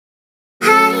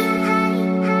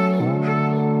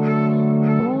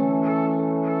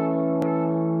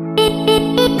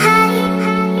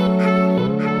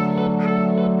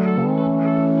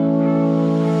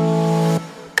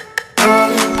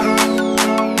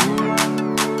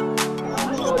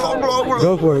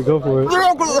Go for it, go for it.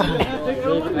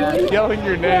 Yelling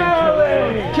your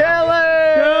name. Kelly!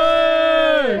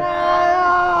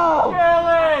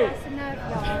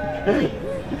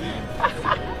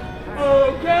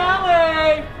 Oh,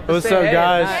 Kelly! What's up,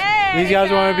 guys? Hey, These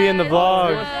guys want to be in the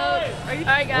vlog.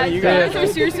 Alright guys, you guys are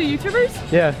seriously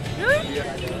YouTubers? Yeah. Really?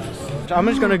 I'm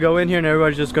just gonna go in here and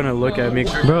everybody's just gonna look at me.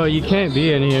 Bro, you can't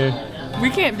be in here. We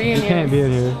can't be in here. You can't be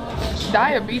in here.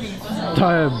 Diabetes.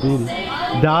 Diabetes.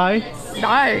 Die?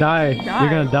 Die. Die. You're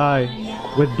gonna die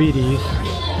with BDs.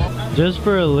 Just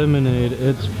for a lemonade,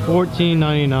 it's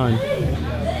 $14.99.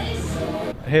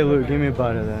 Hey Luke, give me a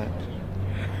bite of that.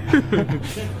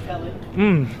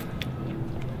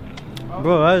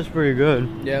 Bro, that is pretty good.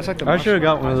 Yeah, it's like the I should have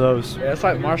got one of those. Yeah, it's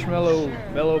like marshmallow,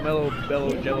 mellow,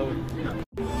 jello.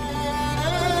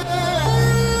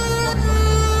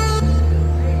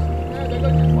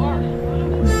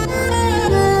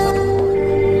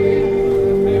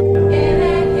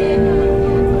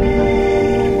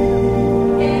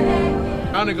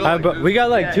 But we got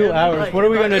like 2 hours. What are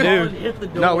we gonna do?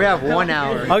 No, we have 1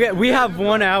 hour. Okay, we have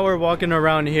 1 hour walking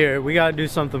around here. We gotta do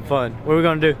something fun. What are we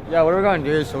gonna do? Yeah, what are we gonna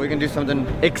do so we can do something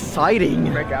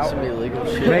exciting? Make out. Some illegal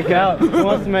shit. Make out. Who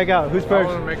wants to make out? Who's I first?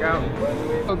 want to make out.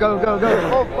 Go.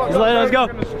 Oh, fuck. Just let us go.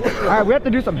 Alright, we have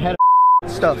to do some head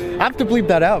stuff. I have to bleep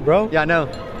that out, bro. Yeah, I know.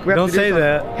 We have Don't to do say some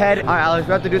that. Alright, Alex,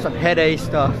 we have to do some head A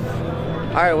stuff.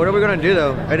 Alright, what are we gonna do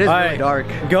though? It is really dark.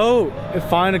 Go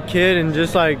find a kid and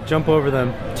just like jump over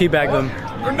them. Teabag them.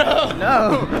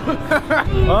 No.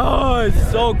 Oh, it's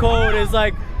so cold. It's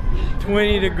like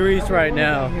 20 degrees right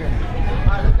now.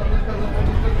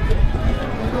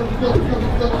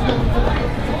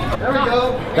 There we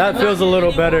go. That feels a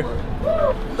little better.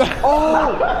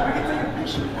 Oh!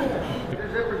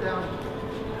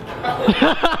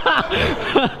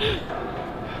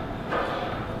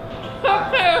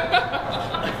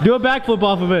 Do a backflip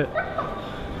off of it.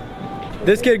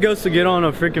 This kid goes to get on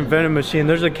a freaking vending machine.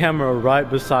 There's a camera right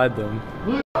beside them.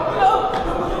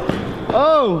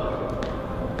 Oh!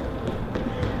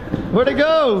 Where'd it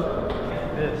go?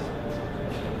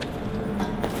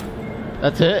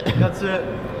 That's it? That's it.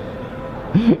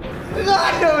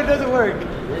 No, it doesn't work.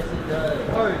 Yes, it does.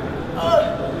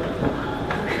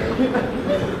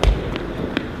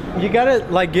 You gotta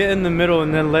like get in the middle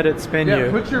and then let it spin you.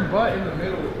 Yeah, put your butt in the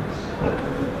middle.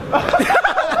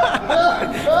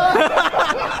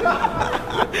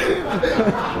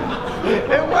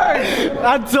 It worked.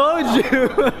 I told you.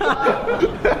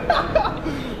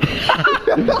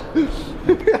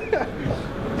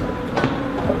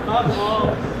 I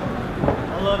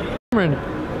love you.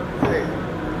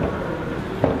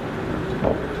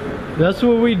 That's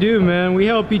what we do, man. We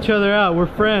help each other out. We're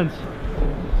friends.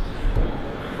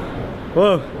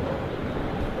 Whoa.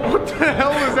 What the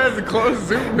hell was that? The close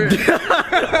zoom in.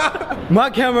 My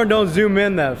camera don't zoom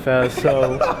in that fast,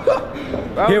 so.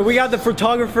 Here, we got the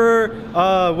photographer.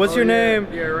 What's your name?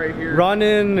 Yeah, right here.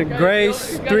 Ronan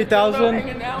Grace 3000.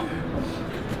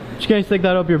 You can't stick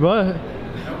that up your butt.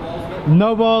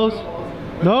 No balls.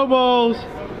 No balls.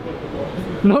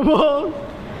 No balls.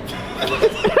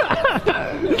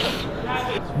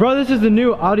 Bro, this is the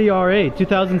new Audi R8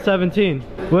 2017.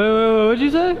 Wait, what'd you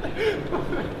say?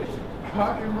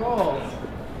 Cock and balls.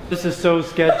 This is so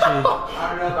sketchy. I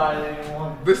don't know about it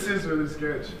anymore. This is really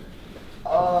sketch.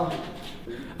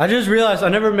 I just realized I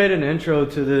never made an intro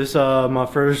to this, my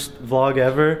first vlog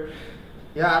ever.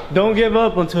 Yeah. Don't give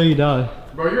up until you die.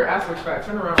 Bro, your ass looks fat.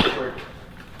 Turn around real quick.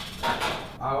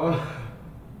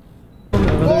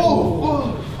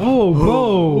 Oh, bro.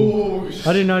 Oh,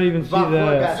 I did not even see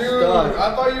that. dude,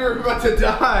 I thought you were about to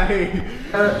die.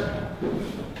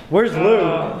 Where's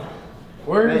Luke?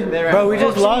 Bro, we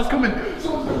just lost. Coming.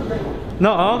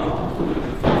 Nuh-uh.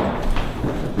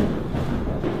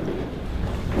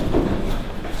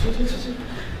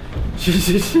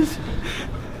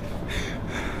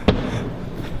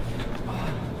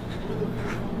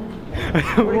 I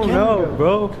don't know,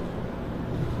 bro.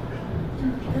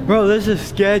 Bro, this is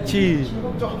sketchy.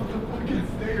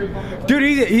 Dude,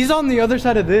 he's on the other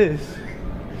side of this.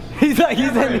 He's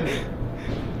in.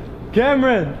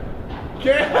 Cameron.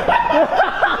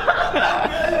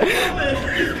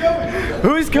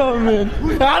 Who's coming?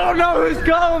 I don't know who's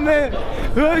coming.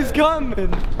 Who's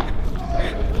coming?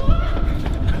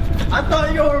 I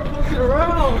thought you were fucking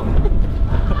around.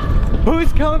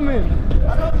 Who's coming?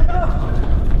 I don't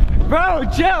know. Bro,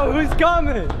 chill. Who's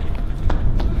coming?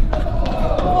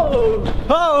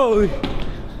 Oh.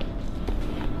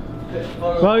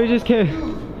 Bro, you just can't.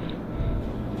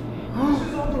 This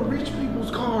is all the rich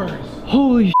people's cars.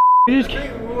 Holy shit. You just I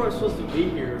think we weren't supposed to be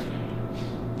here.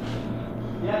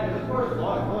 Yeah, this car's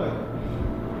locked, look.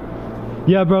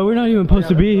 Yeah, bro, we're not even supposed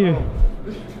to be here.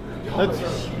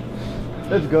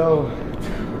 Let's go.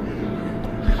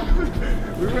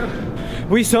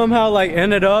 We somehow like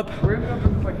ended up.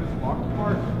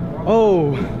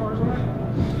 Oh.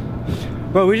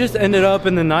 Bro, we just ended up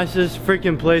in the nicest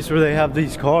freaking place where they have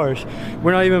these cars.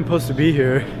 We're not even supposed to be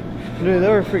here. Dude, they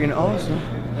were freaking awesome.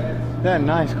 They had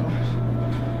nice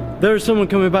cars. There's someone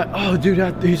coming by. Oh,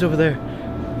 dude, he's over there.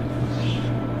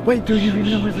 Wait, dude, you even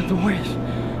know where the door is.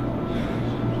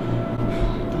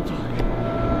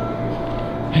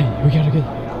 Hey, we gotta get.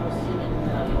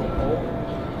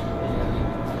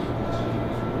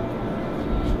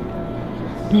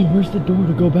 Bro, where's the door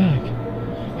to go back?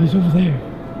 He's over there.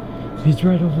 He's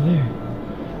right over there.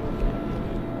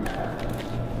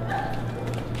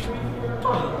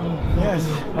 Yes.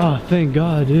 Oh, thank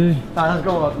God, dude. Alright, let's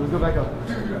go up. Let's go back up.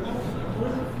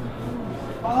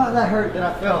 Oh, that hurt that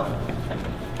I fell.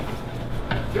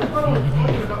 Dude,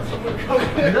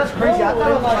 that's crazy. I thought I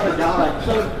was about to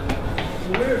die.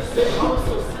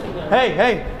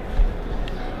 Hey.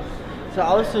 So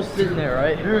I was still sitting there,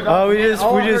 right? Dude, Oh, we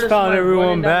just found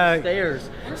everyone back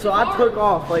So I took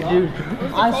off, like, dude.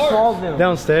 I saw them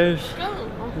downstairs.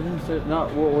 No,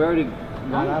 we already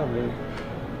got out of there.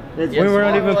 We were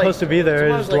not even supposed to be there.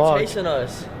 It's Someone's like locked. chasing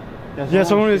us. Yeah,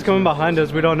 someone is coming behind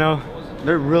us. We don't know.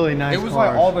 They're really nice. It was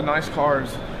like all the nice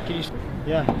cars.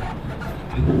 Yeah.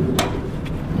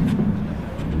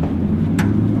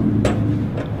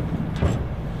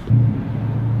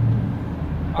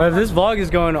 If this vlog is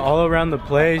going all around the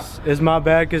place, it's my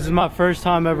bad because it's my first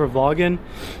time ever vlogging.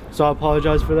 So I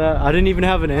apologize for that. I didn't even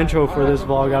have an intro for this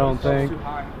vlog, I don't think.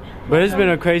 But it's been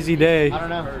a crazy day. I don't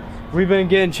know. We've been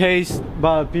getting chased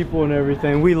by people and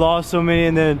everything. We lost so many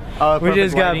and then we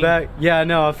just got back. Yeah, I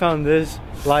know. I found this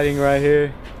lighting right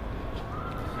here.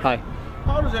 Hi.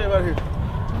 How old is everybody here?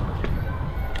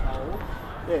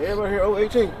 Yeah, everybody here over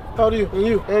 18. How old are you? And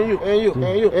you, and you, and you,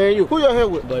 and you, and you. Who y'all here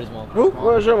with? Buddy's mom. Who?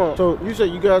 Where's your mom? So you said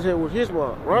you guys here with his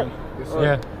mom, right?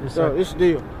 Yeah. Yes, So sir. it's the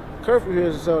deal. Curfew here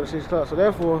is 7 to 6 o'clock. So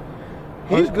therefore,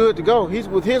 he's good to go. He's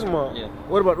with his mom. Yeah.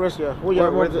 What about the rest of y'all? Where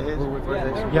y'all moms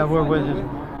at? Yeah, we're with him.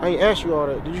 I ain't asked you all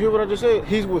that. Did you hear what I just said?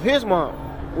 He's with his mom.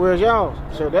 Where's y'all?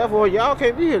 So therefore, y'all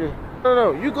can't be here then.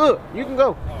 No, you good. You can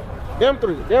go. Them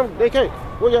three. Them, they can't.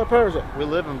 Where y'all parents at? We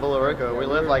live in Billerica. We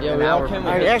live like an we all hour came from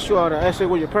I ain't here. asked you all that. I said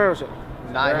where your parents at.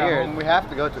 Not here. We have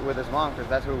to go with his mom because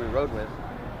that's who we rode with.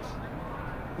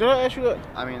 Did I ask you that?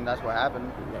 I mean, that's what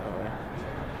happened.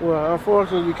 Well,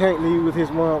 unfortunately, you can't leave with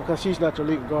his mom because she's not your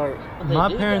legal guardian. My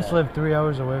parents live 3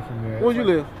 hours away from here. Where you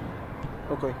live?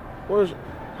 Okay. Where's?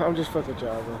 I'm just fucking with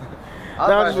y'all, bro.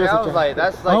 I was like,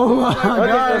 that's like. Oh my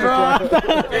God, bro.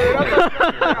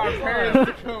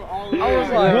 I was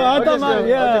like, Bro, I thought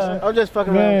I'm just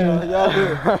fucking around with y'all.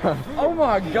 Y'all good. Oh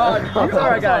my God. You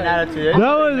already got an attitude. That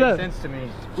was makes a, sense to me.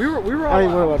 I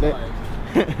ain't worried about that.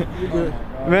 You good?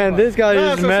 man, this guy No,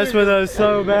 just so messed with us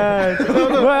so bad.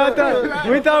 Well,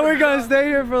 we thought we were gonna stay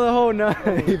here for the whole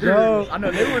night, bro. I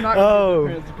know they were not Oh.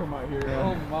 to come out here.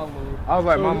 Oh my lord. I was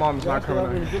like, my mom's not coming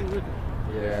out here.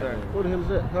 Yeah. What the hell is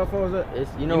that? How far is that?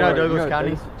 You know Douglas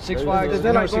County? Six Flags. Is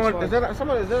that like going? Is that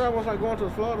almost like going to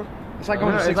Florida? It's like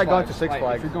going to Six going to Flags. Six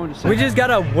Flags. If you're going to Six We just got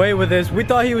away with this. We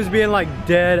thought he was being like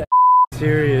dead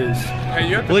serious. Hey,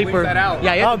 you have to bleep that out.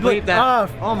 Yeah, you have to bleep that.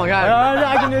 Off. Oh my God.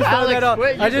 I can just throw that up.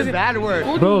 I just bad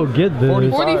word. bro, get this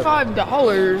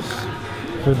 $45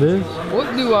 for this.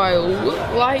 What do I look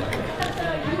like?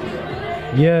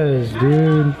 Yes,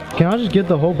 dude. Can I just get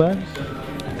the whole bag?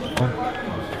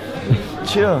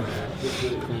 Chill.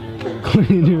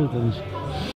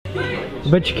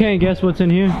 But you can't guess what's in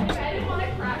here.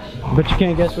 But you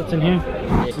can't guess what's in here.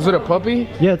 Is it a puppy?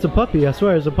 Yeah, it's a puppy. I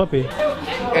swear, it's a puppy.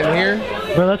 In here?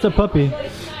 Bro, that's a puppy.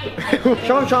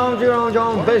 Chong Chong Jong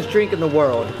Jong, best drink in the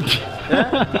world.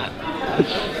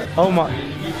 Oh my.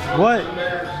 What?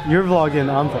 You're vlogging.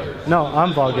 I'm vlogging. No,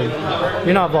 I'm vlogging.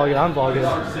 You're not vlogging. I'm vlogging.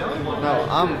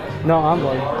 No, I'm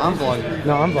vlogging. I'm vlogging.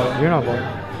 No, I'm vlogging. You're not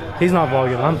vlogging. He's not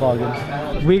vlogging. I'm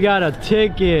vlogging. We got a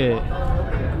ticket.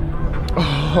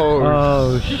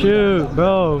 Oh shoot,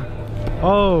 bro.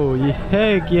 Oh,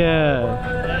 heck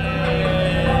yeah.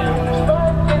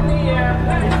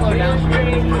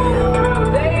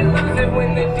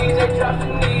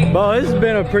 Bro, this has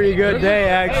been a pretty good day,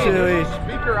 actually.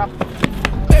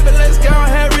 Baby, let's go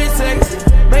have rich sex.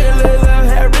 Make a little love,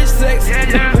 have rich sex.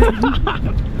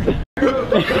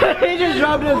 He just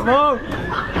dropped his phone.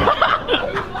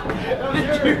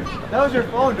 That was your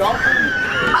phone, dog.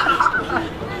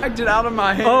 Knocked it out of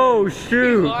my hand. Oh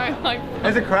shoot.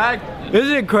 Is it cracked? Is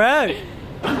it cracked?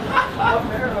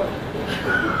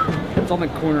 It's on the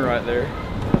corner right there.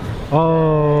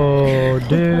 Oh,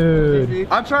 dude.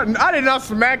 I did not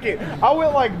smack it. I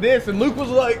went like this, and Luke was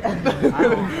like,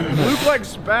 Luke like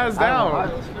spazzed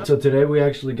out. So today we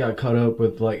actually got caught up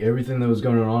with like everything that was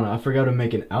going on. I forgot to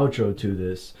make an outro to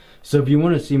this. So if you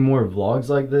want to see more vlogs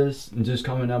like this, just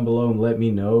comment down below and let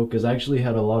me know, because I actually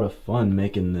had a lot of fun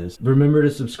making this. Remember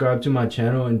to subscribe to my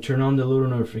channel and turn on the little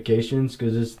notifications,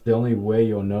 because it's the only way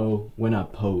you'll know when I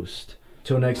post.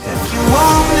 Till next time.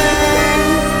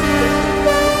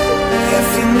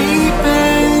 If you need me.